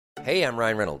Hey, I'm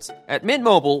Ryan Reynolds. At Mint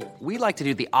Mobile, we like to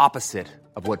do the opposite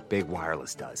of what Big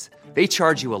Wireless does. They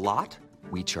charge you a lot,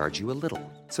 we charge you a little.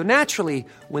 So naturally,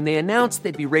 when they announced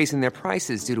they'd be raising their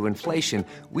prices due to inflation,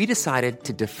 we decided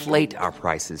to deflate our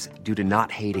prices due to not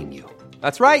hating you.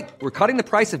 That's right. We're cutting the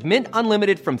price of Mint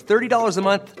Unlimited from $30 a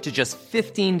month to just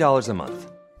 $15 a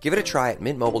month. Give it a try at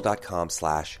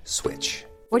mintmobile.com/switch.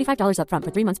 $45 up front for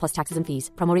 3 months plus taxes and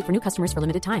fees. Promo rate for new customers for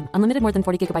limited time. Unlimited more than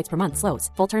 40 gigabytes per month. Slows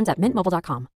full terms at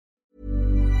mintmobile.com.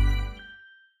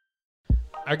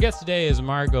 Our guest today is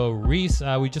Margot Reese.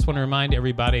 We just want to remind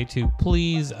everybody to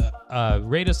please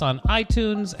rate us on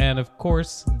iTunes and, of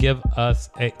course, give us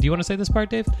a... Do you want to say this part,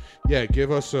 Dave? Yeah,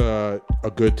 give us a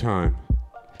good time.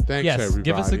 Thanks, yes, everybody.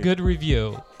 give us a good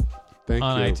review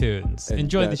on you. iTunes. And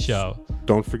enjoy the show.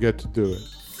 Don't forget to do it.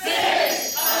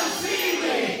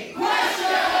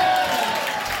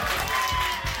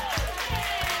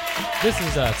 This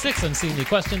is 6 Unseemly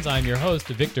Questions. I'm your host,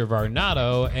 Victor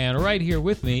Varnado, and right here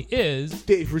with me is...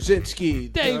 Dave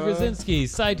Rosinski.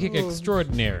 sidekick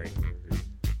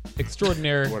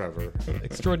extraordinary. Whatever.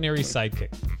 Extraordinary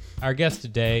sidekick. Our guest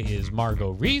today is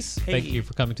Margot Reese. Hey. Thank you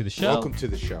for coming to the show. Welcome to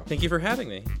the show. Thank you for having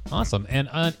me. Awesome. And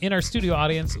in our studio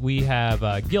audience, we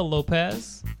have Gil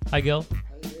Lopez. Hi, Gil.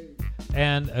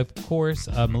 And, of course,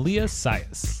 Malia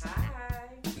Sias.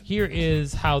 Here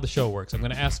is how the show works. I'm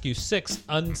going to ask you 6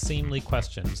 unseemly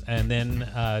questions, and then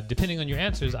depending on your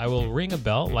answers, I will ring a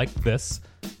bell like this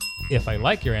if I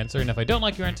like your answer, and if I don't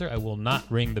like your answer, I will not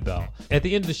ring the bell. At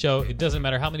the end of the show, it doesn't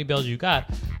matter how many bells you got.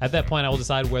 At that point, I will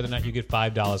decide whether or not you get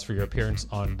 $5 for your appearance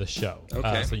on the show.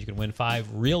 Okay. So you can win $5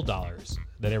 real dollars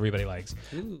that everybody likes.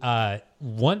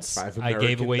 Once I $5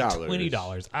 gave away American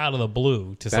 $20 out of the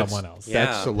blue to someone else. Yeah.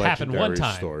 That's a Happened legendary one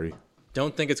time. story.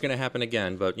 Don't think it's going to happen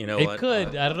again, but you know It what?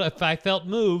 could. I don't know if I felt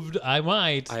moved. I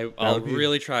might. I'll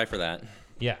really try for that.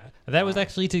 Yeah, that was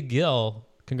actually to Gil.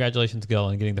 Congratulations, Gil,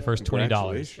 on getting the first $20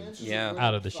 Congratulations. Yeah.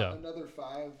 out of the show. Another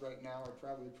 5 right now are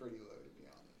probably pretty low, to be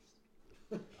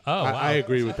honest. Oh, wow. I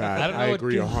agree with that. I don't know I what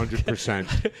agree Gil-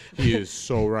 100%. He is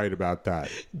so right about that.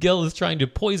 Gil is trying to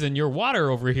poison your water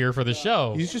over here for the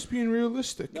show. He's just being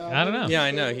realistic. I don't know. Yeah,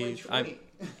 I know.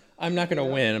 I'm not going to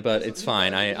win, but it's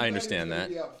fine. I Maybe understand that.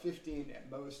 maybe out 15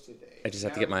 at most today. I just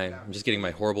have to get I'm just getting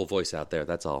my horrible voice out there.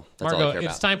 That's all. That's all I Margo, care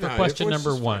it's about. time for No, question your voice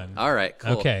number is 1. fine. All right,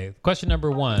 cool. Okay, question number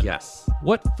 1. Yes.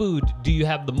 What food do you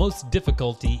have the most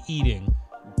difficulty eating?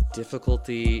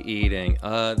 Difficulty eating.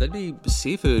 That'd be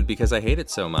seafood because I hate it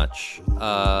so much.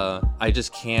 I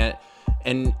just can't.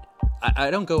 And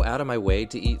I don't go out of my way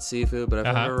to eat seafood, but if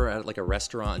I'm ever at like a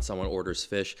restaurant and someone orders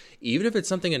fish, even if it's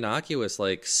something innocuous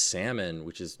like salmon,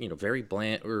 which is very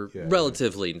bland or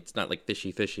relatively, it's not like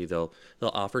fishy. They'll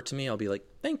offer to me. I'll be like,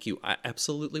 thank you. I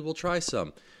absolutely will try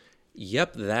some.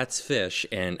 Yep, that's fish,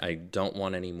 and I don't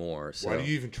want any more. So. Why do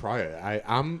you even try it?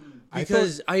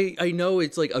 Because I know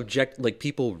it's like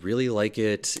people really like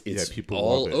it. It's people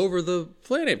all love it. over the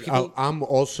planet. People,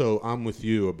 I'm with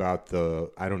you about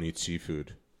I don't eat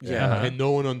seafood. Yeah. And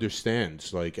no one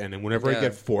understands. And then whenever I Yeah.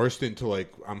 get forced into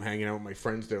I'm hanging out with my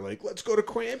friends, they're like, let's go to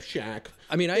Cramp Shack.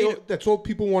 I mean, that's all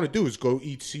people want to do is go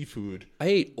eat seafood. I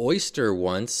ate oyster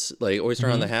once, like oyster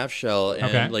on the half shell,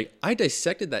 and I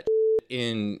dissected that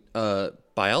in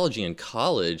biology in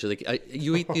college.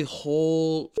 You eat the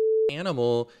whole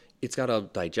animal. It's got a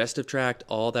digestive tract,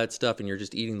 all that stuff, and you're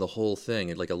just eating the whole thing.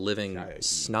 It's like a living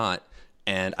snot,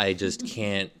 and I just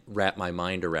can't wrap my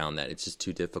mind around that. It's just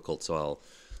too difficult. So I'll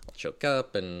choke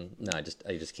up, and no, I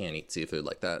just can't eat seafood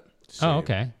like that. Oh,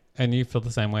 okay. And you feel the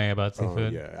same way about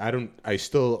seafood? Yeah, I don't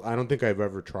think I've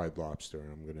ever tried lobster,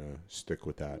 and I'm gonna stick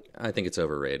with that. I think it's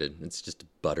overrated. It's just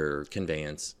butter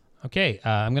conveyance. Okay,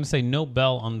 I'm going to say no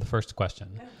bell on the first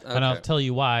question. And I'll tell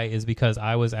you why is because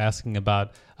I was asking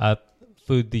about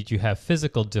food that you have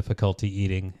physical difficulty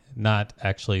eating, not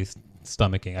actually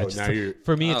stomaching.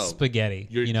 For me, it's spaghetti,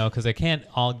 because I can't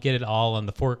get it all on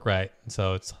the fork right.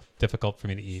 So it's difficult for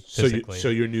me to eat physically. So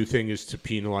your new thing is to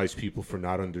penalize people for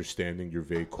not understanding your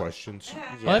vague questions?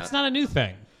 Well, that's not a new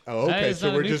thing. Oh, okay.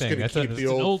 So we're just going to keep the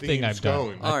old thing I've done.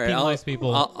 going. All right, penalize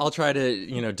people. I'll try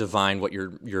to divine what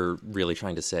you're really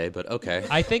trying to say, but okay.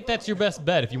 I think that's your best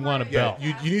bet if you want a bell.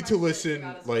 You need to listen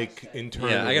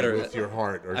internally with your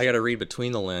heart. I got to reid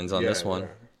between the lines on this one.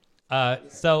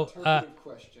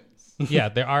 Questions. Yeah,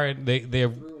 there are. They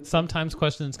sometimes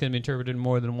questions can be interpreted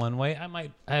more than one way. I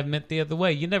might have meant the other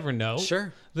way. You never know.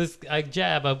 Sure. I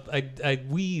jab. I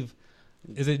weave.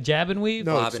 Is it jab and weave?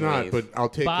 No, Bob it's and not. weave. But I'll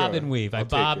take bob and weave. I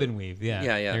bob and weave. Yeah.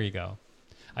 Yeah. There you go.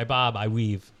 I bob. I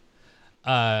weave.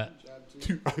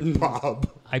 I bob.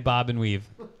 I bob and weave.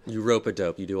 You rope a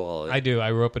dope. You do all of it. I do.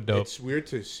 I rope a dope. It's weird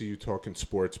to see you talking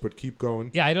sports, but keep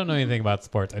going. Yeah, I don't know anything about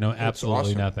sports. I know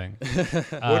absolutely awesome. nothing.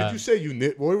 What did you say? You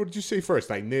knit? What did you say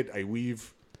first? I knit. I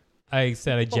weave. I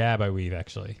said I jab, I weave,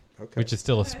 actually, which is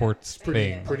still a sports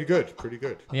thing. Pretty good. Pretty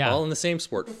good. Yeah, All in the same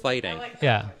sport, fighting.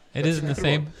 yeah. It is in the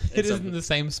same. It is in the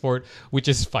same sport, which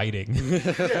is fighting.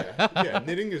 Yeah,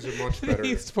 knitting is a much better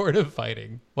The sport of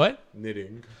fighting. What?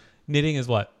 knitting. Knitting is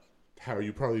what? How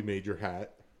you probably made your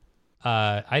hat.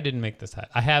 I didn't make this hat.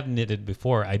 I have knitted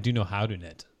before. I do know how to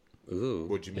knit. Ooh.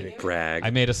 What'd you make? Brag.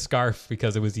 I made a scarf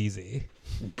because it was easy.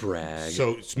 Brag.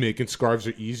 So it's making scarves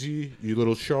are easy. You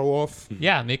little show off.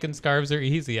 Yeah, making scarves are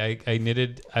easy. I've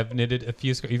knitted a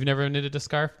few scarves. You've never knitted a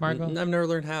scarf, Margot? I've never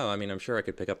learned how. I mean, I'm sure I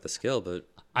could pick up the skill, but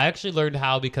I actually learned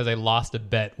how because I lost a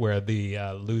bet where the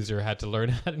loser had to learn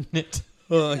how to knit.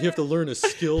 you have to learn a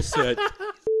skill set.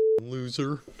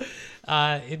 Loser.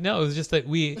 No, it was just that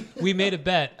we made a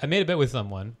bet. I made a bet with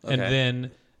someone, and Okay.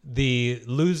 then the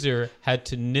loser had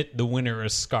to knit the winner a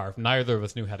scarf. Neither of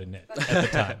us knew how to knit at the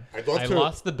time. I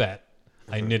lost the bet.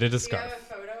 I knitted a Do you have scarf.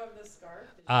 a photo of the scarf?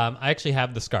 I actually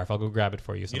have the scarf. I'll go grab it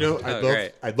for you. You know, sometime.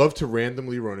 great. I'd love to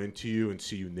randomly run into you and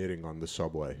see you knitting on the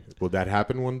subway. Will that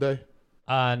happen one day?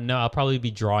 No, I'll probably be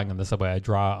drawing on the subway. I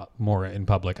draw more in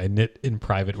public. I knit in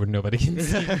private where nobody can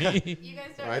see me. You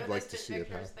guys don't I'd know like this, to see but it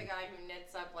Victor's happen. the guy who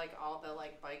knits up like all the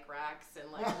like bike racks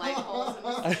and like light holes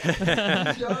in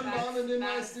the John Mama didn't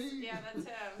I that's, see? yeah, that's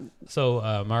him.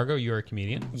 So, Margot, you're a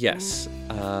comedian. Yes.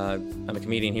 I'm a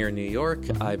comedian here in New York.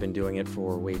 I've been doing it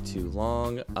for way too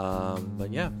long.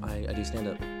 But yeah, I do stand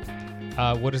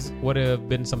up. What have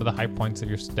been some of the high points of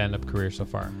your stand-up career so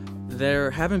far?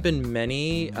 There haven't been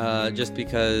many, just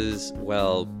because,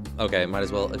 well, okay, might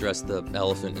as well address the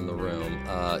elephant in the room.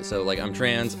 So, like, I'm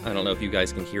trans. I don't know if you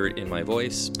guys can hear it in my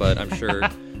voice, but I'm sure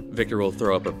Victor will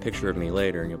throw up a picture of me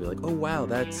later, and you'll be like, oh, wow,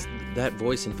 that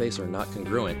voice and face are not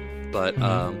congruent. But,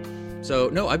 so,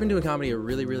 no, I've been doing comedy a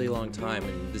really, really long time,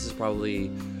 and this is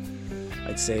probably,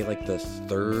 I'd say, like, the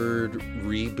third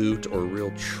reboot or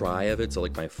real try of it. So,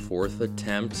 like, my fourth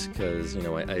attempt, because, you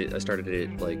know, I started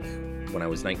it, like, when I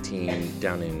was 19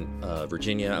 down in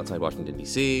Virginia, outside Washington,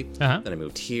 D.C. Uh-huh. Then I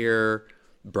moved here,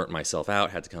 burnt myself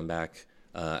out, had to come back.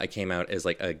 I came out as,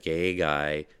 like, a gay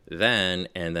guy then,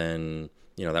 and then,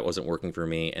 you know, that wasn't working for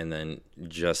me. And then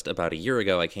just about a year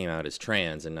ago, I came out as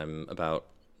trans, and I'm about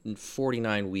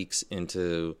 49 weeks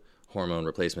into hormone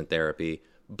replacement therapy.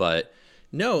 But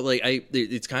no, like,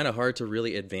 it's kind of hard to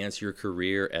really advance your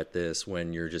career at this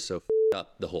when you're just so f***ed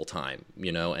up the whole time,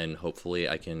 you know, and hopefully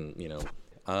I can, you know,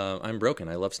 I'm broken.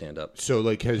 I love stand-up. So,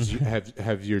 like,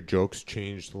 have your jokes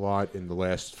changed a lot in the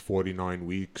last 49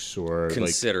 weeks, or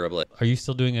Considerably. Are you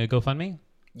still doing a GoFundMe?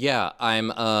 Yeah,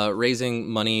 I'm raising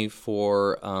money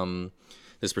for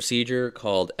this procedure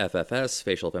called FFS,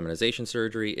 facial feminization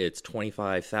surgery. It's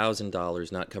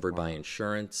 $25,000, not covered by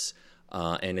insurance,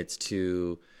 and it's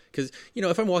to... Because, you know,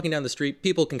 if I'm walking down the street,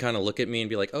 people can kind of look at me and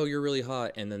be like, oh, you're really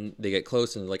hot. And then they get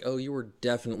close and like, oh, you were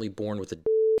definitely born with a d-.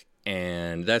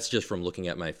 And that's just from looking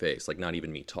at my face, like not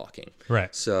even me talking.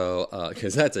 Right. So,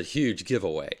 because that's a huge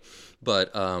giveaway.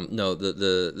 But no,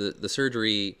 the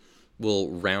surgery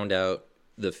will round out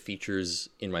the features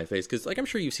in my face. Because, like, I'm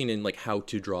sure you've seen in, like, how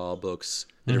to draw books,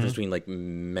 the difference between, like,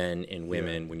 men and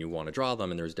women when you want to draw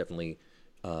them. And there's definitely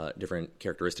different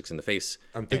characteristics in the face.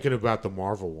 I'm thinking about the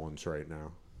Marvel ones right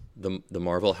now. The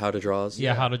Marvel how to draws.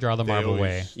 Yeah, how to draw the Marvel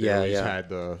way. They always Yeah. had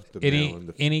the male and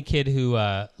the Any kid who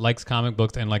likes comic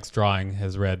books and likes drawing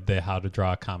has read the How to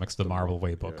Draw Comics the Marvel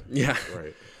Way book. Yeah.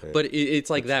 right. But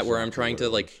it's like that where I'm exactly trying what to, it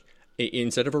like,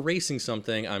 instead of erasing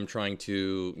something, I'm trying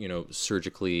to, you know,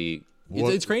 surgically.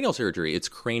 What- It's cranial surgery. It's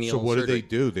cranial. So what surgery. do they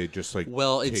do? They just like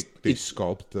Well, they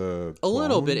sculpt the A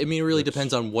little bone? bit. I mean, it really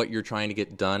depends on what you're trying to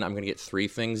get done. I'm going to get 3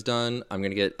 things done. I'm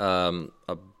going to get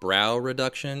a brow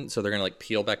reduction. So they're going to, like,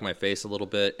 peel back my face a little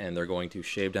bit, and they're going to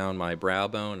shave down my brow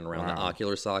bone and around the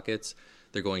ocular sockets.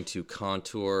 They're going to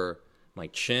contour my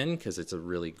chin because it's a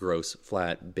really gross,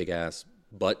 flat, big-ass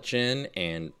butt chin.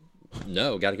 And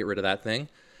no, got to get rid of that thing.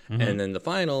 And then the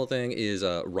final thing is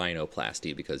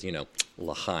rhinoplasty because, you know,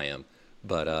 l'chaim.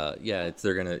 But yeah,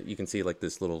 you can see like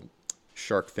this little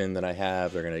shark fin that I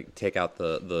have. They're gonna take out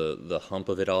the hump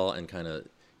of it all and kind of,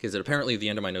 because apparently the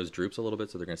end of my nose droops a little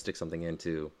bit, so they're gonna stick something in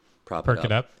to prop Perk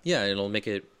it up? Yeah, it'll make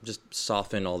it just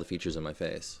soften all the features of my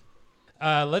face.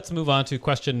 Let's move on to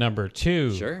question number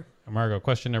 2. Sure. Margot,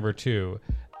 question number 2.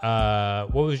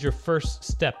 What was your first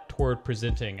step toward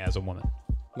presenting as a woman?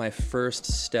 My first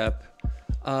step,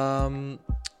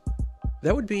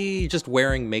 that would be just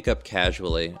wearing makeup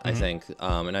casually, I think.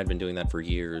 And I've been doing that for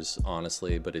years,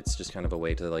 honestly, but it's just kind of a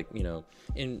way to, like, you know,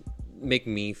 make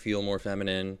me feel more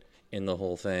feminine in the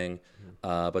whole thing.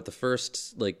 But the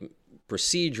first like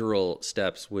procedural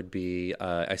steps would be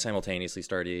I simultaneously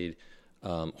started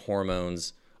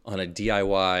hormones on a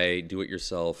DIY,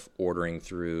 do-it-yourself ordering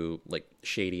through like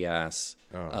shady ass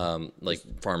like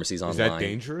pharmacies online. Is that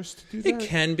dangerous to do that? It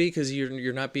can be because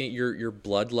you're not being your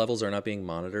blood levels are not being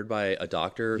monitored by a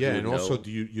doctor. Yeah, and also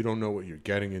you don't know what you're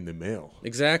getting in the mail.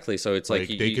 Exactly. So it's like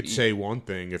they could say one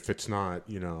thing if it's not,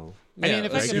 you know. Yeah, I mean,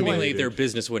 if assumingly their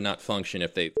business would not function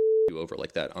if they you over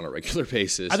like that on a regular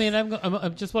basis. I mean, I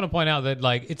just want to point out that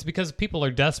like it's because people are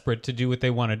desperate to do what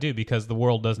they want to do because the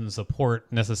world doesn't support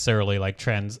necessarily like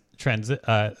transition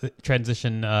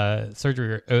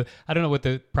surgery. I don't know what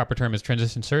the proper term is: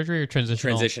 transition surgery or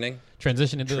transitioning.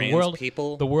 Transition into the world.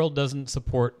 People. The world doesn't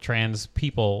support trans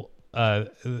people.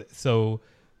 So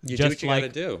You just do what you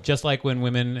gotta do. Just like when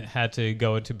women had to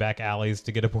go into back alleys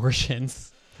to get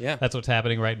abortions. Yeah, that's what's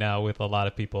happening right now with a lot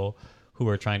of people who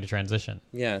are trying to transition.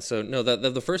 Yeah, so no,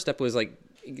 the first step was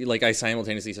like I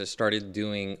simultaneously started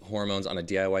doing hormones on a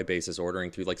DIY basis,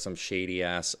 ordering through like some shady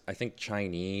ass, I think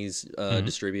Chinese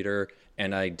distributor,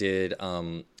 and I did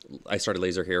I started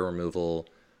laser hair removal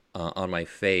on my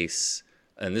face,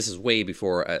 and this is way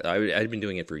before I'd been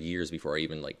doing it for years before I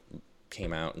even like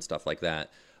came out and stuff like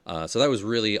that. So that was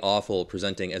really awful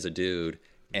presenting as a dude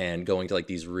and going to like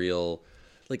these real.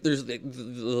 Like there's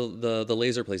the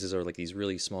laser places are like these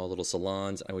really small little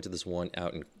salons. I went to this one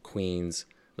out in Queens,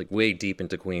 like way deep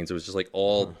into Queens. It was just like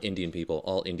all Indian people,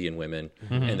 all Indian women,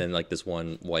 and then like this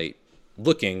one white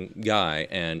looking guy.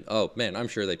 And oh man, I'm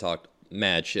sure they talked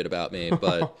mad shit about me.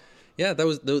 But yeah,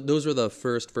 those were the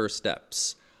first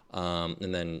steps.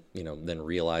 And then then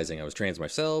realizing I was trans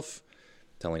myself,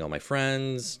 telling all my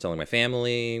friends, telling my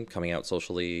family, coming out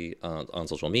socially on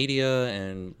social media,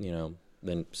 and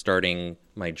then starting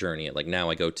my journey. Like now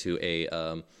I go to a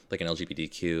like an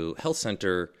LGBTQ health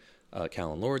center,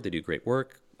 Cal and Lord. They do great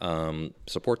work.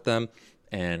 Support them.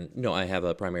 And I have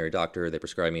a primary doctor. They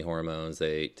prescribe me hormones.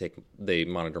 They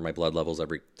monitor my blood levels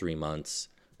every 3 months.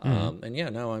 And yeah,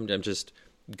 now I'm just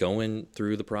going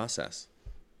through the process.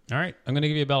 All right, I'm going to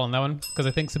give you a bell on that one because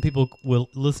I think some people will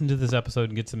listen to this episode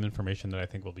and get some information that I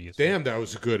think will be useful. Damn, that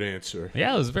was a good answer.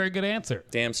 Yeah, it was a very good answer.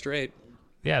 Damn straight.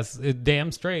 Yes,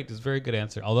 damn straight is a very good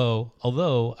answer.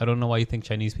 Although I don't know why you think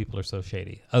Chinese people are so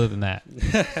shady. Other than that,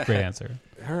 great answer.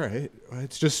 All right,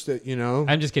 it's just that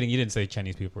I'm just kidding. You didn't say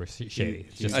Chinese people were shady.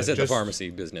 I said the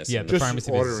pharmacy business. Yeah, the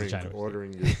pharmacy business in China.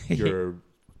 Ordering your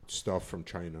stuff from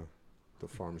China, the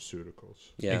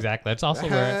pharmaceuticals. Yeah, exactly. That's also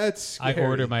where I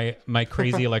order my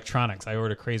crazy electronics. I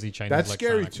order crazy Chinese. That's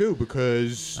electronics. scary too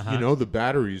because the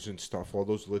batteries and stuff, all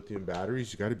those lithium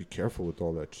batteries. You got to be careful with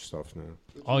all that stuff now.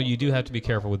 Oh, you do have to be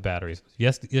careful with batteries.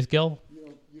 Yes, Gil.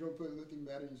 You don't put lithium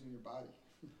batteries in your body.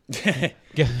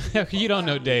 You don't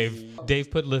know Dave.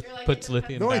 Dave puts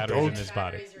lithium batteries in his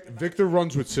body. Victor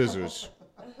runs with scissors.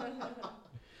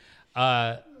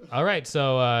 All right,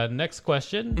 so next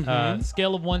question.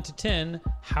 Scale of 1 to 10,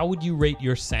 how would you rate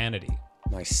your sanity?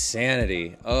 My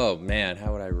sanity? Oh, man,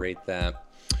 how would I rate that?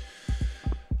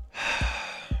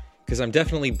 Because I'm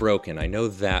definitely broken. I know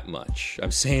that much.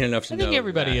 I'm saying enough to know. I think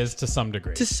everybody that. is to some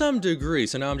degree. To some degree.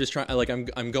 So now I'm just trying. Like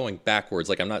I'm going backwards.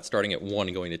 Like I'm not starting at 1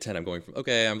 and going to 10. I'm going from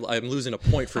I'm losing a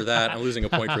point for that. I'm losing a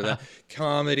point for that.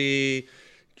 Comedy,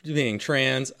 being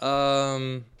trans.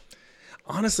 Honestly,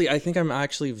 I think I'm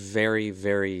actually very,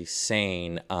 very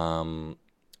sane.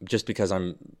 Just because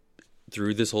I'm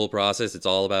through this whole process. It's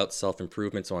all about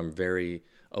self-improvement. So I'm very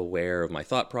aware of my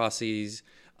thought processes.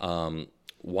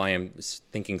 Why I'm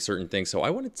thinking certain things. So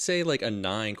I wouldn't say like a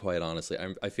 9, quite honestly.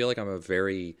 I feel like I'm a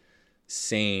very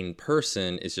sane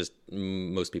person. It's just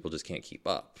most people just can't keep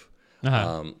up.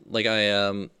 Like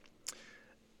I'll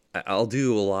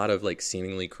do a lot of like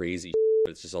seemingly crazy shit, but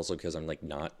it's just also because I'm like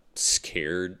not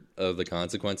scared of the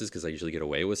consequences because I usually get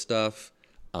away with stuff.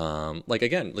 Like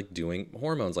again, like doing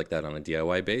hormones like that on a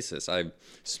DIY basis. I've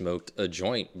smoked a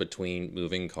joint between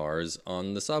moving cars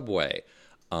on the subway.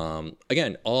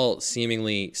 Again, all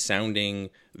seemingly sounding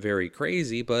very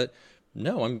crazy, but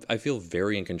no, I feel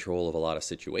very in control of a lot of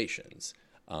situations.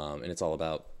 And it's all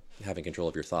about having control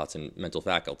of your thoughts and mental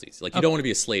faculties. Like you don't want to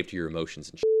be a slave to your emotions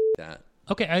and shit like that.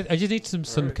 Okay, I just need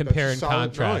some compare and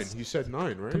contrast. 9. You said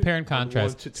 9, right? Compare and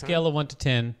contrast. Scale of 1 to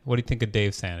 10. What do you think of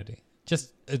Dave's sanity?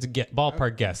 Just as a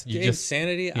ballpark guess. Dave's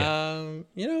sanity. Yeah.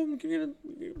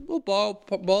 We'll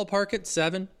ballpark it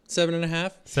 7.5.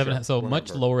 7. So Whatever.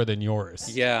 much lower than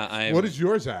yours. Yeah. What is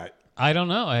yours at? I don't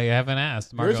know. I haven't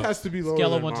asked. Margo, Yours has to be lower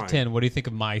scale of than 1 to mine. 10. What do you think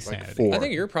of my sanity? 4. I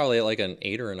think you're probably at like an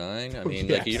 8 or a 9. I mean,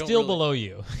 like you don't Still really- below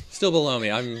you. Still below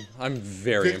me. I'm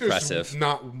very Victor's impressive.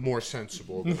 not more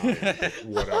sensible than I am. but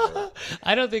Whatever.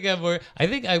 I don't think I'm more. I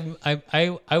think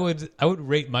I would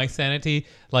rate my sanity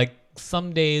like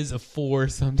some days a 4,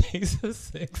 some days a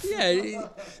 6. Yeah,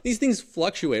 these things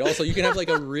fluctuate. Also, you can have like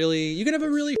a really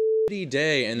shitty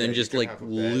day and then you just can like have a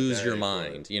bad lose day, your but-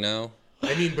 mind. You know?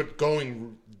 I mean, but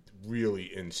going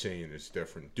really insane is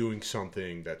different. Doing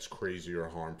something that's crazy or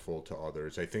harmful to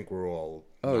others. I think we're all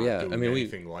Oh, not yeah. I doing mean,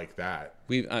 anything like that.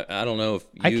 I don't know if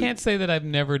you, I can't say that I've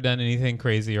never done anything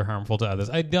crazy or harmful to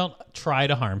others. I don't try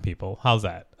to harm people. How's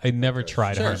that? I never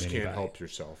try to You harm just anybody. can't help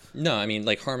yourself. No, I mean,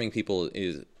 like harming people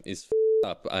is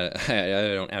up. I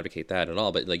don't advocate that at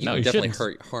all. But like you No, can you definitely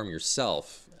shouldn't. harm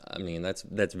yourself. I mean, that's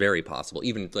very possible.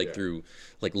 Even like through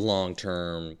like long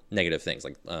term negative things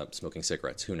like smoking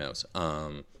cigarettes. Who knows?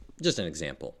 Just an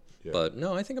example. Yeah. But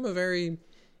no, I think I'm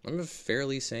a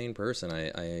fairly sane person.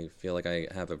 I feel like I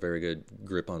have a very good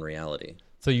grip on reality.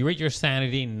 So you rate your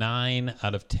sanity 9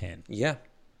 out of 10. Yeah.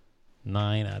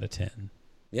 9 out of 10.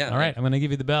 Yeah. All right, I'm going to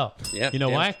give you the bell. Yeah, You know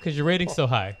damn. why? Because your rating's so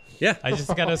high. Yeah. I just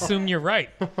got to assume you're right.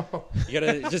 You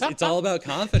gotta it's all about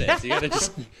confidence. You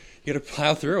gotta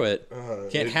plow through it.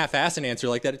 Can't half-ass an answer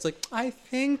like that. It's like, I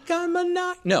think I'm a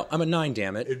 9. No, I'm a 9,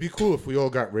 damn it. It'd be cool if we all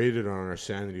got rated on our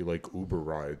sanity like Uber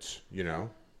rides, you know?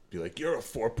 Be like, you're a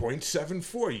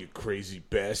 4.74, you crazy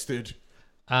bastard.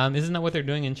 Isn't that what they're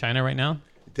doing in China right now?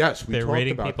 Yes, we They're talked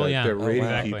rating about people, that. yeah. They're Oh, rating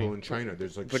exactly. people in China.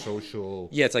 There's like social...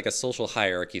 Yeah, it's like a social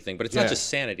hierarchy thing, but it's Yeah. not just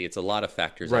sanity. It's a lot of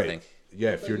factors, I Right. think.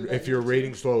 Yeah, if your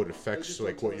rating's low, it affects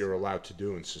like what you're allowed to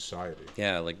do in society.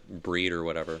 Yeah, like breed or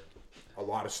whatever. A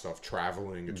lot of stuff,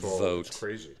 traveling, it's all Vote. it's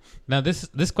crazy. Now, this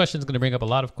question is going to bring up a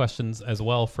lot of questions as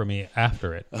well for me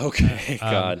after it. Okay,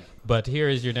 God. But here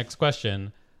is your next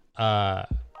question.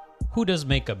 Who does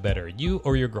makeup better, you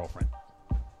or your girlfriend?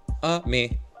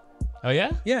 Me. Oh,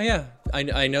 yeah? Yeah.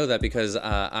 I know that because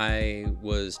I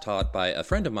was taught by a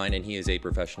friend of mine, and he is a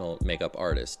professional makeup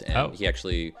artist, and Oh. he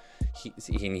actually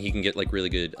he can get like really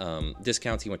good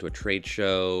discounts. He went to a trade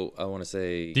show. I want to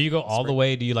say. Do you go all the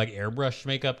way? Do you like airbrush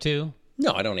makeup too?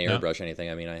 No, I don't airbrush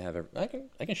anything. I mean,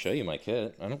 I can show you my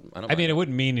kit. I don't. I mean, it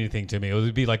wouldn't mean anything to me. It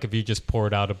would be like if you just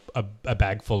poured out a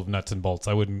bag full of nuts and bolts.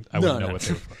 I wouldn't know no. what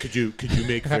they were for. Could you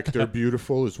make Victor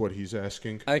beautiful? Is what he's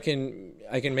asking. I can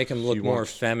make him look He more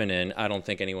wants- feminine. I don't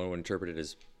think anyone would interpret it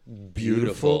as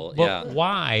beautiful. But Yeah.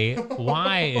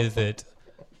 why is it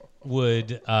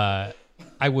would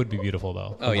I would be beautiful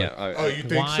though? Oh yeah. Oh, you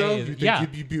think Why so? is- You think yeah.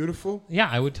 you'd be beautiful? Yeah,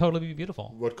 I would totally be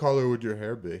beautiful. What color would your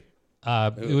hair be?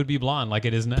 It would be blonde like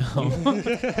it is now.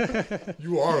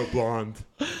 You are a blonde.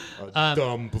 A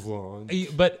dumb blonde.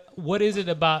 But what is it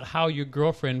about how your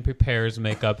girlfriend prepares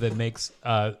makeup that makes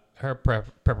her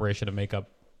preparation of makeup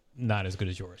not as good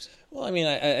as yours? Well, I mean,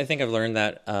 I think I've learned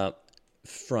that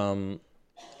from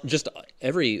just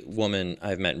every woman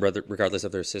I've met, regardless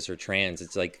if they're cis or trans.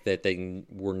 It's like that they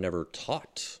were never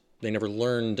taught. They never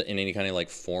learned in any kind of like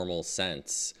formal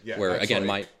sense. Yeah, where that's again,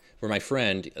 like- my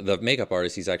friend, the makeup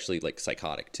artist, he's actually like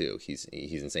psychotic too. He's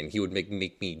insane. He would make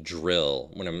me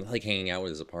drill when I'm like hanging out with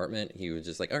his apartment. He would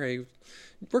just like, okay,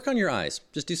 work on your eyes.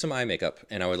 Just do some eye makeup,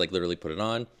 and I would like literally put it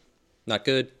on. Not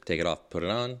good, take it off. Put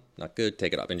it on. Not good,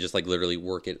 take it off, and just like literally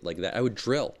work it like that. I would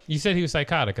drill You said he was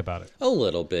psychotic about it. a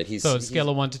little bit. So scale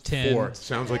of 1 to 10. 4.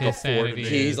 Sounds like a his 4 to sanity me.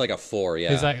 He's like a 4, yeah.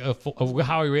 He's like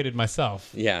how I rated myself.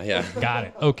 Yeah. Got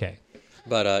it. Okay.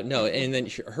 But no, and then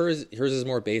hers is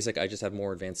more basic. I just have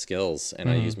more advanced skills, and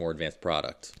I use more advanced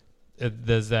product.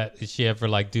 Does she ever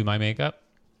like do my makeup?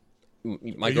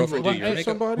 My you girlfriend do related your to makeup?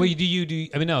 somebody? Wait, you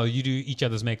do each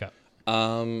other's makeup.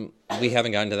 We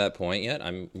haven't gotten to that point yet.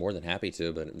 I'm more than happy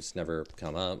to, but it's never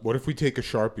come up. What if we take a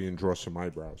Sharpie and draw some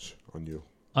eyebrows on you?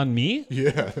 On me?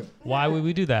 Yeah. Why would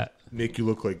we do that? Make you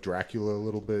look like Dracula a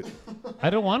little bit. I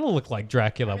don't want to look like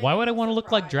Dracula. Why would I want to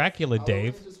look like Dracula,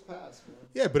 Dave? It just passed, man.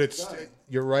 Yeah, but it's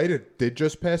you're right. It did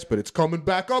just pass, but it's coming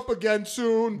back up again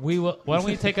soon. We will. Why don't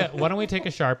we take a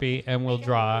Sharpie and we'll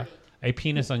draw a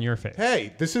penis on your face?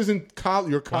 Hey, this isn't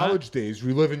your college days.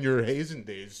 We live in your Hazen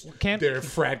days. There,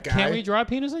 frat guy. Can't we draw a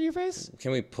penis on your face?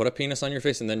 Can we put a penis on your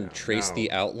face and then trace No.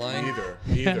 the outline?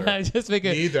 Neither. Just make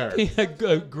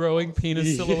a growing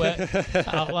penis silhouette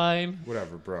outline.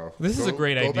 Whatever, bro. This is a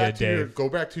great idea, back to Dave. Go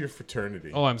back to your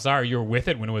fraternity. Oh, I'm sorry. You were with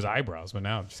it when it was eyebrows, but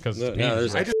now just because No, it's penis.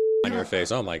 there's I a just- on your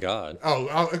face. Oh my god.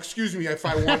 Oh, excuse me. If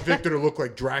I want Victor to look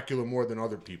like Dracula more than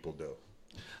other people do.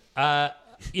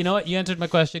 You know what? You answered my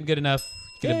question. Good enough.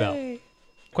 Get a bell.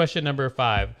 Question number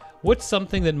 5. What's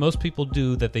something that most people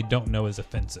do that they don't know is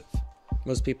offensive?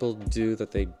 Most people do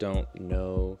that they don't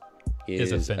know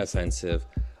is offensive.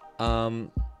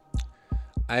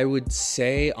 I would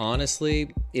say,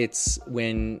 honestly, it's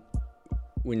when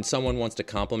someone wants to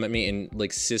compliment me, and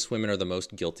like cis women are the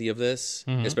most guilty of this,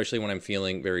 especially when I'm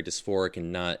feeling very dysphoric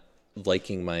and not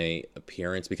liking my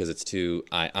appearance because it's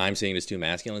I'm seeing it as too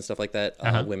masculine and stuff like that.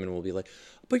 Women will be like,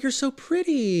 but you're so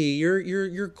pretty,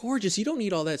 you're gorgeous, you don't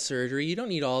need all that surgery, you don't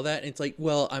need all that. And it's like,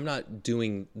 well, I'm not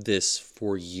doing this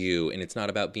for you, and it's not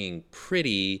about being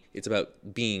pretty, it's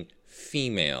about being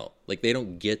female. Like, they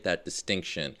don't get that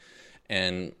distinction.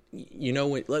 And you know,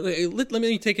 let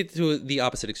me take it to the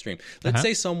opposite extreme. Let's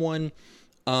say someone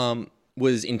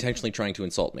was intentionally trying to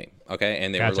insult me, okay?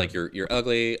 And they were like, "You're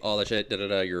ugly, all that shit,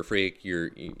 you're a freak,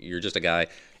 you're just a guy."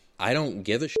 I don't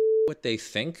give a shit what they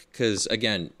think, because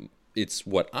again, it's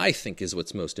what I think is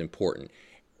what's most important.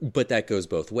 But that goes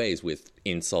both ways with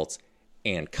insults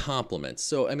and compliments.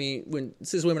 So, I mean, when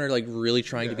cis women are like really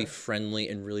trying to be friendly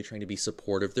and really trying to be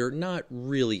supportive, they're not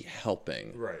really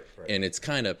helping. Right. And it's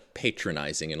kind of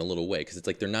patronizing in a little way, because it's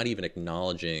like they're not even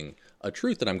acknowledging a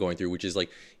truth that I'm going through, which is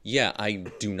like, yeah, I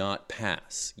do not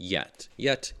pass yet.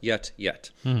 I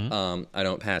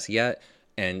don't pass yet.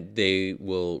 And they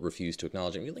will refuse to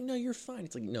acknowledge it. And you're like, no, you're fine.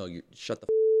 It's like, no, you shut the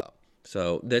up.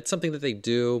 So that's something that they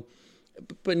do,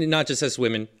 but not just as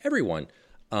women, everyone.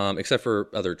 Except for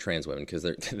other trans women, because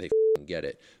they get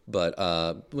it. But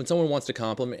when someone wants to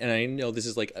compliment, and I know this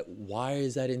is like, why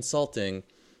is that insulting?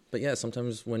 But yeah,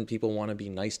 sometimes when people want to be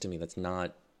nice to me, that's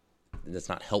not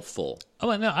helpful.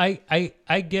 Oh no,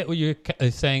 I get what you're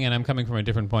saying, and I'm coming from a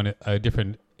different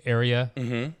different area.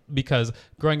 Because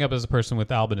growing up as a person with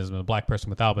albinism, a black person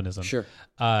with albinism, sure,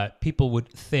 people would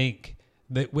think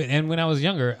that, and when I was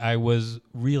younger, I was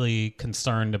really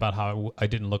concerned about how I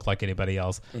didn't look like anybody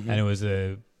else, and it was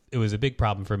a big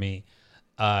problem for me.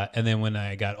 And then when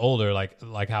I got older,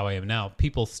 like how I am now,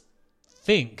 people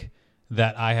think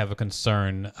that I have a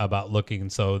concern about looking,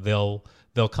 so they'll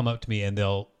come up to me and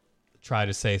they'll try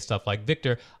to say stuff like,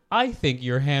 "Victor, I think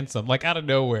you're handsome," like out of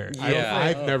nowhere. Yeah,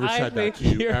 I've never said that to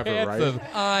you ever, handsome. Right?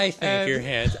 I think you're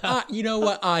handsome. You know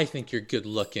what? I think you're good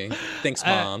looking. Thanks,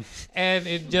 Mom. And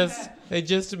it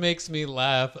just makes me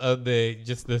laugh of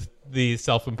the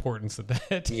self-importance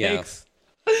that takes.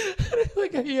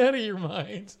 Like, are you out of your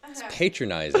mind? It's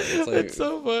patronizing. It's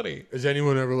so funny. Is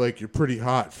anyone ever like, "You're pretty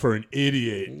hot for an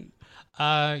idiot"?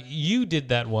 You did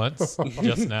that once,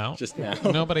 just now. Just now.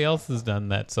 Nobody else has done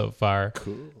that so far.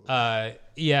 Cool.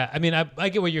 Yeah, I mean, I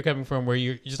get where you're coming from, where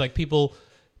you're just like, people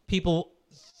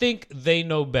think they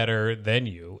know better than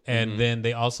you, and then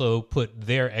they also put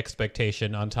their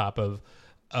expectation on top of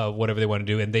whatever they want to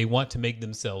do, and they want to make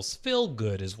themselves feel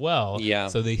good as well. Yeah.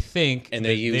 So they think and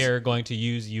they're going to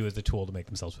use you as a tool to make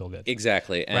themselves feel good.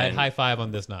 Exactly. Right? And high five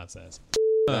on this nonsense.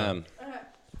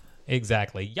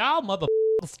 Exactly. Y'all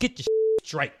motherfuckers, get your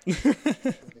straight.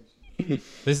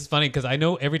 This is funny because I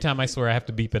know every time I swear I have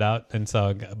to beep it out, and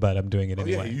so, but I'm doing it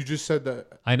anyway. Yeah, you just said that.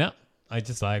 I know. I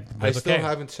still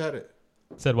haven't said it.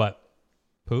 Said what?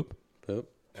 Poop? Poop.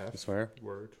 I swear.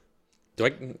 Word. Do I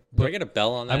get a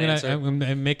bell on that answer?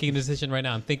 I'm making a decision right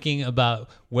now. I'm thinking about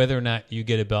whether or not you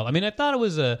get a bell. I mean, I thought it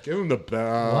was a... Give him the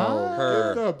bell. What?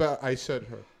 Her. Give him the bell. I said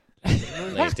her.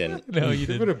 No, you didn't. No, you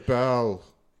didn't. Give it a bell.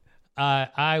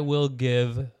 I will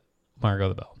give Margot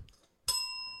the bell.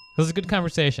 This is a good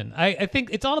conversation. I think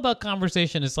it's all about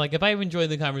conversation. It's like, if I enjoy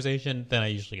the conversation, then I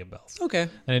usually get bells. Okay.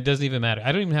 And it doesn't even matter.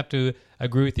 I don't even have to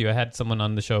agree with you. I had someone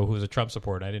on the show who was a Trump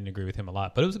supporter. I didn't agree with him a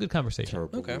lot, but it was a good conversation.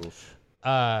 Terrible okay. rules.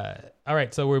 All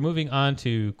right, so we're moving on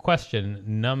to question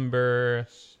number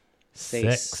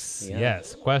 6. Yeah.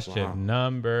 Yes, question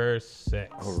number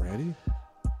 6. Already?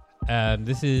 And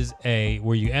this is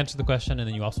where you answer the question and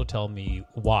then you also tell me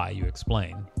why you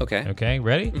explain. Okay. Okay,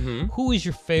 ready? Mm-hmm. Who is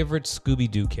your favorite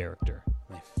Scooby-Doo character?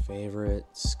 My favorite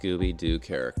Scooby-Doo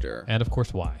character. And of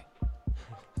course, why?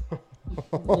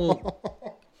 Well,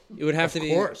 it would have to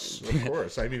be. Of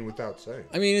course. I mean, without saying.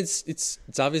 I mean, it's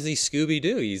obviously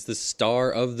Scooby-Doo. He's the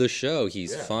star of the show.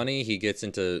 He's funny. He gets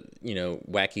into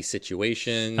wacky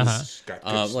situations. Got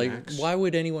good like, snacks. why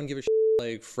would anyone give a shit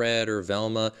like Fred or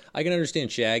Velma? I can understand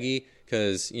Shaggy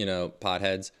because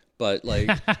potheads, but like,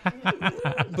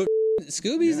 but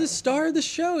Scooby's the star of the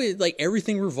show. Like,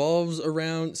 everything revolves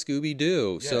around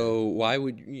Scooby-Doo. Yeah. So why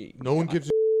would no one gives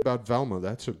a about Velma?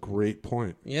 That's a great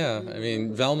point. Yeah, I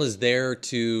mean, Velma's there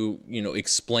to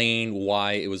explain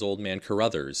why it was Old Man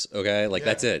Carruthers. Okay,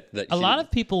 that's it. A lot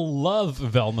of people love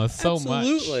Velma so much.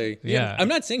 Absolutely. Yeah. I'm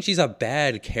not saying she's a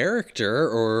bad character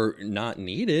or not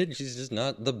needed. She's just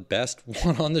not the best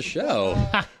one on the show.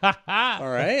 All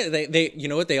right. They you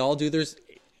know what they all do?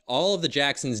 All of the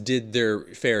Jacksons did their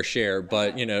fair share,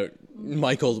 but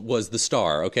Michael was the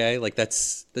star. Okay, like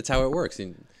that's how it works.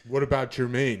 And What about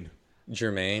Jermaine?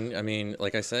 Jermaine, I mean,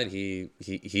 like I said, he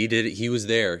did it. He was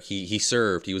there. He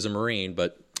served. He was a Marine,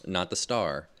 but not the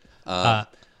star.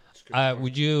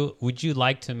 Would you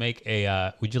like to make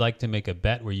a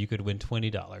bet where you could win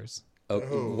 $20?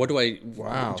 What do I?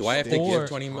 Wow. Do I have to give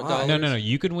 $20? No.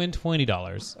 You could win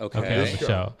 $20. Okay. on the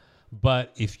show,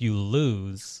 but if you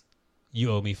lose,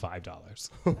 you owe me $5.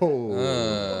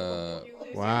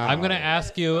 Wow. I'm gonna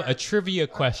ask you a trivia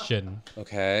question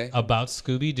Okay. about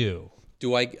Scooby Doo,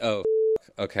 Do I? Oh,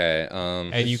 okay.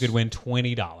 and you could win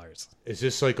 $20. Is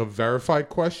this like a verified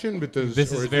question? But This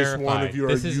or is is verified. this one of your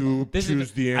you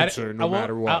choose the answer no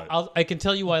matter what? I can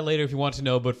tell you why later if you want to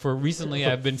know. But for recently,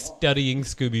 I've been studying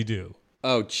Scooby Doo.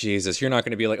 Oh Jesus! You're not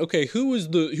going to be like, okay, who was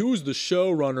the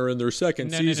showrunner in their second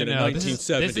season in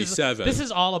 1977? This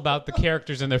is all about the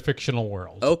characters in their fictional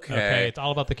world. Okay. It's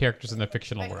all about the characters in their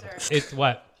fictional world. Victor. It's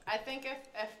what? I think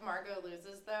if Margot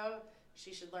loses, though,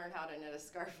 she should learn how to knit a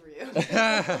scarf for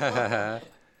you.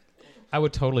 I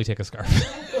would totally take a scarf.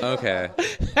 Okay.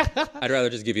 I'd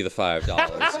rather just give you the $5.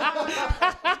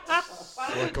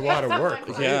 Like a lot of work.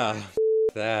 Right? Yeah.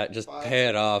 That just pay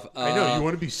it off. I know you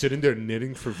want to be sitting there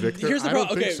knitting for Victor. Here's the I don't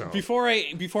problem. think Okay, so.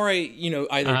 before I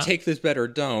either take this bet or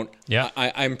don't. Yeah.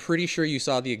 I'm pretty sure you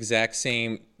saw the exact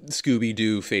same Scooby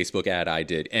Doo Facebook ad I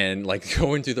did, and like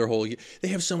going through their whole. They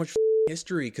have so much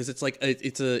history because it's like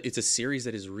it's a series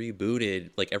that is rebooted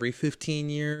like every 15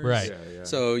 years. Right. Yeah.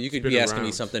 So you could been be asking me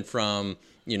around. something from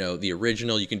the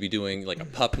original. You can be doing like a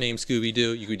pup named Scooby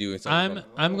Doo. You could be doing something.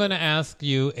 I'm going to ask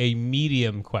you a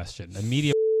medium question.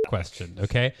 Question,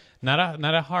 okay? Not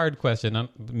a hard question,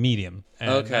 medium. And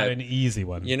Okay. Not an easy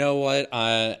one. You know what?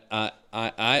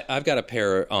 I've got a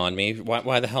pair on me.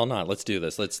 Why the hell not? Let's do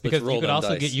this. Let's because roll you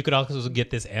could also get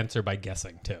this answer by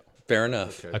guessing too. Fair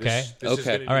enough. Okay. This is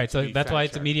Okay. gonna All right. need to So be that's why it's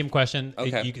a fact-checked. medium question.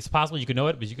 Okay. It's possible you can know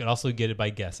it, but you can also get it by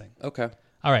guessing. Okay.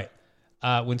 All right.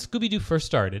 When Scooby Doo first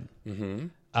started,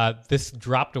 this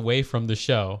dropped away from the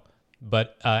show,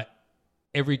 but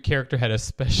every character had a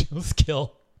special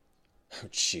skill. Oh,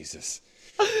 Jesus.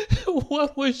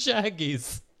 What was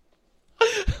Shaggy's?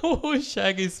 What was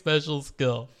Shaggy's special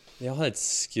skill? They all had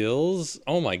skills.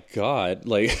 Oh my God!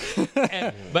 Like,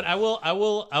 But I'll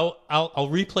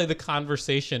replay the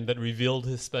conversation that revealed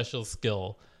his special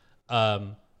skill.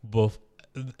 I'll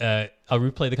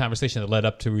replay the conversation that led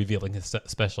up to revealing his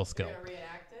special skill.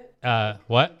 Reenact it.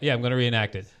 What? Yeah, I'm going to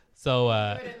reenact it. So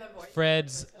Do it in the voice.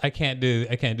 Fred's, I can't do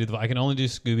I can only do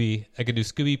Scooby. I can do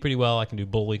Scooby pretty well. I can do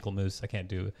Bullwinkle Moose. I can't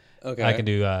do. Okay. I can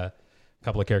do a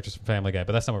couple of characters from Family Guy,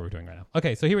 but that's not what we're doing right now.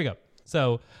 Okay, so here we go.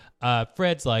 So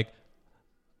Fred's like,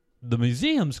 the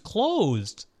museum's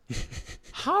closed.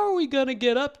 How are we gonna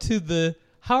get up to the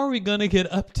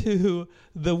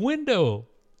window?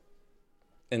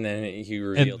 and then he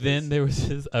revealed. And then there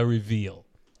was a reveal.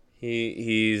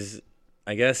 He's.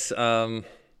 I guess. I'm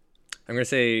gonna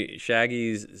say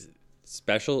Shaggy's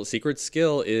special secret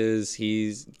skill is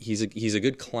he's a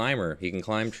good climber. He can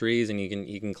climb trees and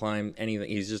he can climb anything.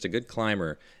 He's just a good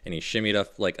climber, and he shimmied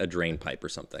up like a drain pipe or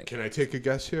something. Can I take a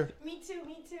guess here? Me too.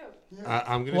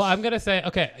 I'm gonna. Well, I'm gonna say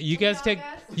okay. You guys all take.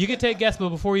 guess? You can take guess, but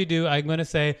before you do, I'm gonna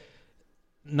say,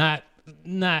 not.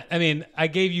 I mean, I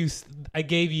gave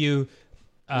you.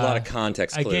 A lot of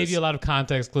context I clues. gave you a lot of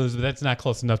context clues, but that's not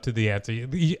close enough to the answer.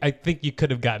 I think you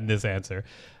could have gotten this answer.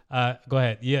 Go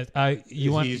ahead. Yes.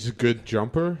 He's a good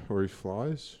jumper, or he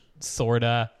flies.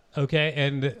 Sorta. Okay.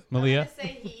 And I'm Malia. gonna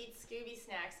say he eats Scooby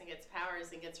snacks and gets powers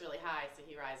and gets really high, so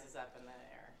he rises up in the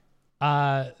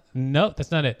air. No,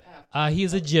 that's not it.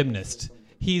 He's a gymnast.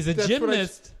 He's a That's what I-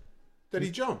 gymnast. That he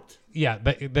jumped. Yeah,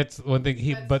 that's one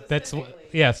thing. But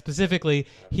Specifically,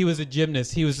 he was a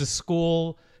gymnast. He was a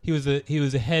school. He was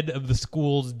a head of the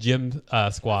school's gym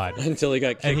squad. Until he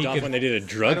got And kicked he off could- when they did a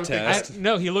drug test.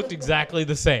 No, he looked exactly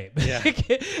the same. Yeah.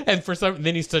 And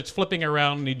then he starts flipping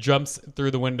around and he jumps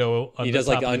through the window. On He the does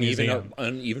top like of the museum.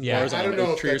 uneven Yeah. bars I on don't an know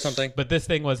oak if tree or that's- something. But this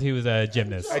thing was he was a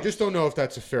gymnast. I just don't know if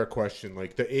that's a fair question.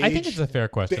 Like the age. I think it's a fair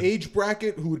question. The age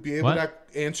bracket who would be able What?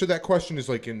 to answer that question is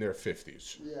like in their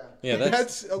 50s. Yeah,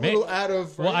 That's a little out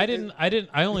of. Well, right? I didn't.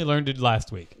 I only learned it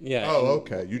last week. Yeah. Oh,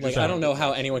 okay. You just. Like I don't know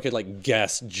how anyone could like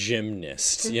guess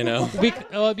gymnast, you know?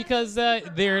 Because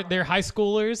they're high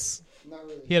schoolers. Not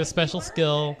really. He had a special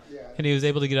skill, and he was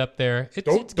able to get up there. It's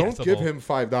Don't guessable. give him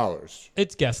 $5.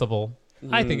 It's guessable.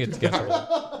 I think it's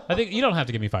guessable. I think you don't have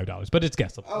to give me $5, but it's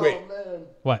guessable. Oh Wait. man.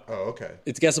 What? Oh, okay.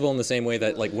 It's guessable in the same way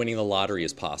that like winning the lottery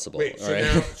is possible. Wait. all So right?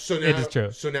 now, so now, It is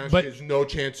true. So now But- she has no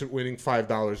chance of winning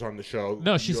 $5 on the show.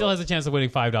 No, she still has a chance of winning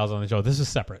 $5 on the show. This is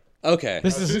separate. Okay.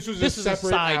 This is This was this a is a separate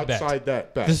side outside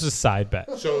bet. bet. This is a side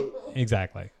bet. So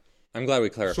Exactly. I'm glad we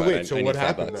clarified. So wait, so what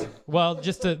happened then? Well,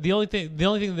 just the only thing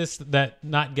that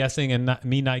not guessing and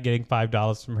me not getting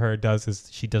 $5 from her does is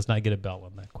she does not get a bell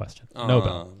on that question. No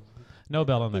bell. No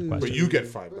bell on that question. But you get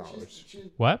 $5.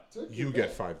 What? You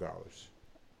get $5.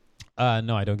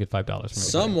 No, I don't get $5 from her.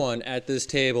 Someone at this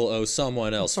table owes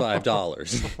someone else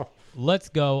 $5. Let's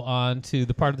go on to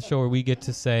the part of the show where we get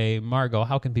to say, Margot,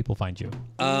 how can people find you?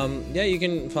 Yeah, you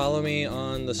can follow me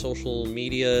on the social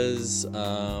medias,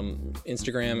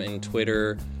 Instagram and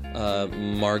Twitter,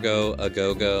 Margot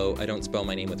Agogo. I don't spell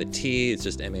my name with a T, it's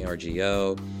just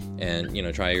Margo.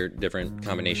 And, try your different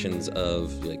combinations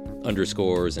of like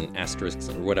underscores and asterisks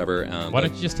or whatever. Why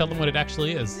don't you just tell them what it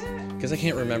actually is? Because I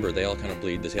can't remember. They all kind of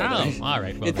bleed together. Oh, all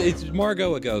right. Well, it's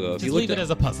Margot Agogo. Just leave it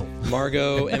as a puzzle.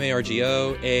 Margot,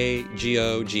 Margo,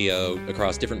 Agogo,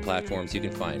 across different platforms. You can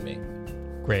find me.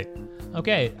 Great.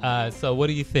 Okay, so what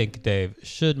do you think, Dave?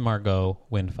 Should Margot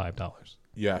win $5?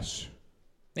 Yes.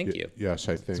 Thank you. Yes,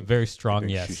 I think. It's a very strong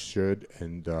yes. yes. She should,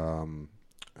 and I'm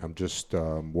just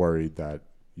worried that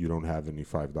you don't have any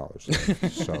 $5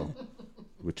 left, so,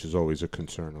 which is always a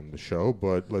concern on the show,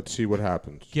 but let's see what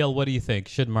happens. Gil, what do you think?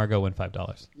 Should Margot win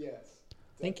 $5? Yes.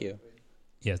 Thank you.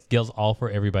 Yes, Gil's all for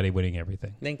everybody winning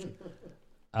everything. Thank you.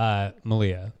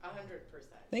 Malia. 100%.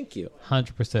 Thank you.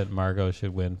 100% Margot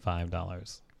should win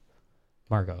 $5.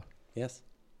 Margot, Yes.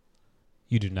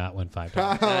 you do not win $5.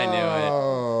 I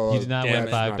knew it. You did not Damn win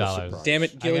it. $5. Damn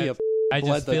it, Gil, you I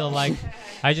just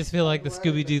feel like the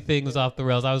Scooby-Doo thing was off the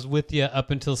rails. I was with you up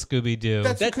until Scooby-Doo.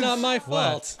 That's not my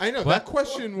fault. I know, What? that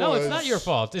question was... No, it's not your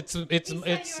fault. It's He said you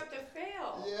have to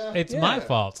fail. Yeah. it's my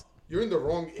fault. You're in the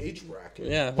wrong age bracket.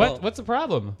 Yeah. Well, What's the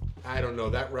problem? I don't know,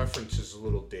 that reference is a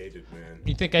little dated, man.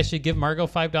 You think I should give Margot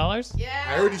 $5? Yeah.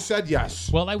 I already said yes.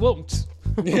 Well, I won't.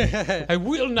 I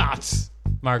will not.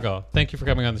 Margot, thank you for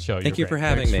coming on the show. Thank You're you for great.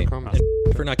 having Thanks me. for coming.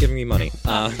 And for not giving me money.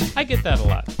 I get that a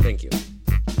lot. Thank you.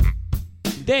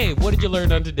 Dave, what did you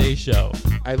learn on today's show?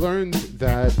 I learned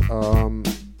that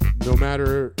no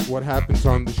matter what happens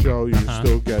on the show, you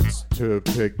still get to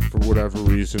pick for whatever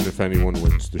reason if anyone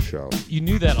wins the show. You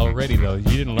knew that already, though. You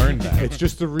didn't learn that. It's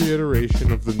just a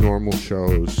reiteration of the normal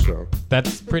shows, so...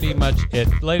 That's pretty much it.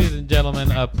 Ladies and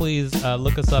gentlemen, please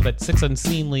look us up at Six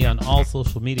Unseemly on all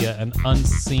social media and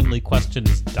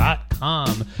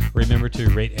unseemlyquestions.com. Remember to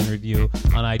rate and review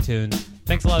on iTunes.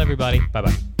 Thanks a lot, everybody.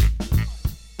 Bye-bye.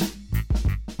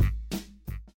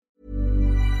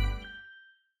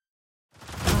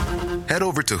 Head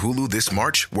over to Hulu this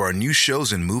March, where our new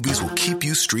shows and movies will keep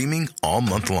you streaming all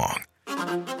month long.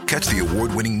 Catch the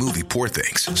award-winning movie Poor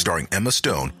Things, starring Emma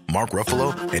Stone, Mark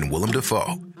Ruffalo, and Willem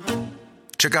Dafoe.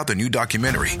 Check out the new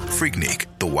documentary, Freaknik,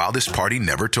 The Wildest Party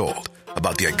Never Told,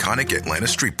 about the iconic Atlanta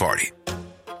Street Party.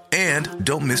 And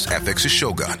don't miss FX's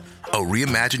Shogun, a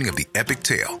reimagining of the epic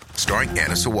tale, starring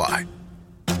Anna Sawai.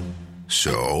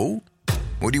 So,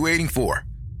 what are you waiting for?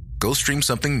 Go stream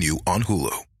something new on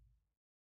Hulu.